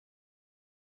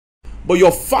But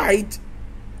your fight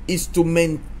is to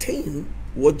maintain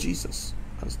what Jesus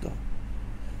has done.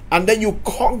 And then you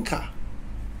conquer.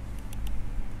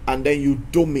 And then you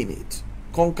dominate.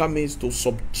 Conquer means to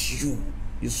subdue.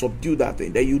 You subdue that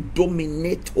thing. Then you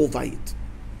dominate over it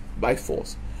by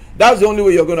force. That's the only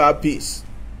way you're going to have peace.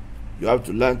 You have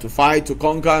to learn to fight, to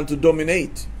conquer, and to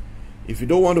dominate. If you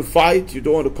don't want to fight, you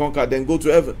don't want to conquer, then go to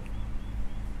heaven.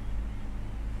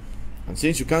 And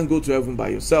since you can't go to heaven by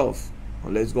yourself,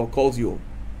 unless God calls you,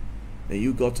 then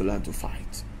you got to learn to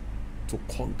fight, to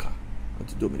conquer, and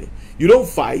to dominate. You don't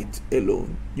fight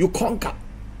alone, you conquer.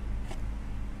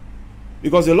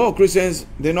 Because a lot of Christians,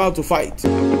 they know how to fight.